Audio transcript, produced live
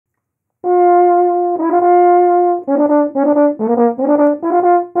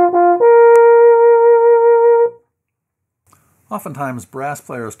Oftentimes, brass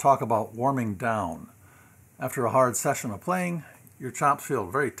players talk about warming down. After a hard session of playing, your chops feel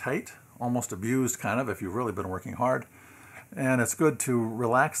very tight, almost abused kind of if you've really been working hard, and it's good to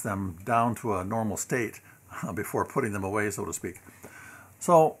relax them down to a normal state before putting them away, so to speak.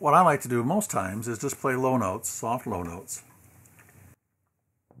 So what I like to do most times is just play low notes, soft low notes.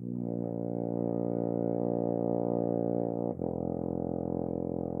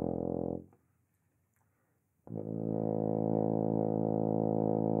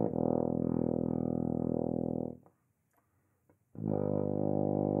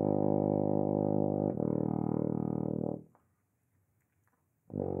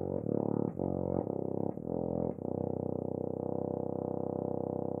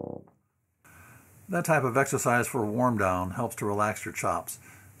 That type of exercise for a warm down helps to relax your chops.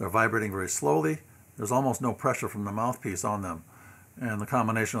 They're vibrating very slowly. There's almost no pressure from the mouthpiece on them. And the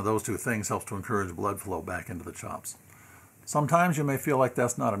combination of those two things helps to encourage blood flow back into the chops. Sometimes you may feel like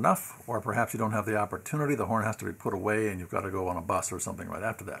that's not enough, or perhaps you don't have the opportunity. The horn has to be put away and you've got to go on a bus or something right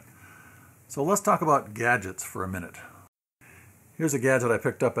after that. So let's talk about gadgets for a minute. Here's a gadget I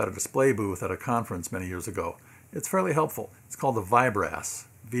picked up at a display booth at a conference many years ago. It's fairly helpful. It's called the Vibrass.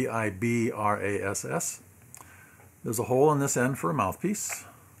 V-I-B-R-A-S-S. There's a hole in this end for a mouthpiece.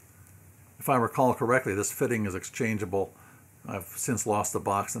 If I recall correctly, this fitting is exchangeable. I've since lost the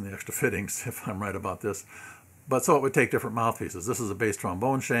box and the extra fittings, if I'm right about this. But so it would take different mouthpieces. This is a bass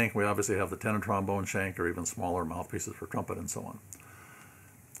trombone shank. We obviously have the tenor trombone shank or even smaller mouthpieces for trumpet and so on.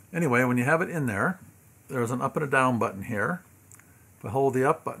 Anyway, when you have it in there, there's an up and a down button here. If I hold the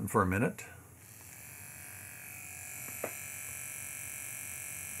up button for a minute,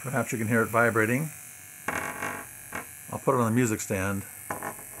 perhaps you can hear it vibrating. I'll put it on the music stand.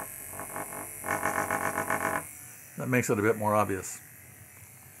 That makes it a bit more obvious.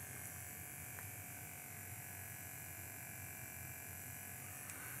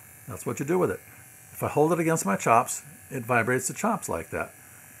 That's what you do with it. If I hold it against my chops, it vibrates the chops like that,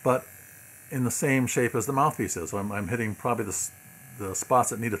 but in the same shape as the mouthpiece is. So I'm hitting probably the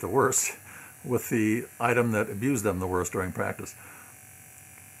spots that need it the worst with the item that abused them the worst during practice.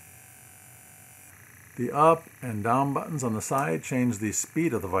 The up and down buttons on the side change the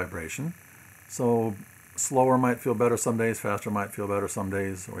speed of the vibration. So slower might feel better some days, faster might feel better some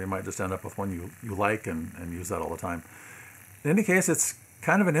days, or you might just end up with one you like and use that all the time. In any case, it's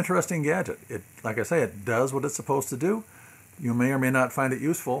kind of an interesting gadget. Like I say, it does what it's supposed to do. You may or may not find it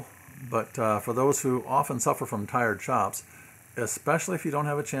useful, but for those who often suffer from tired chops, especially if you don't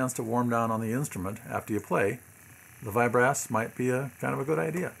have a chance to warm down on the instrument after you play, the Vibrass might be a kind of a good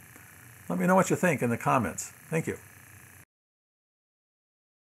idea. Let me know what you think in the comments. Thank you.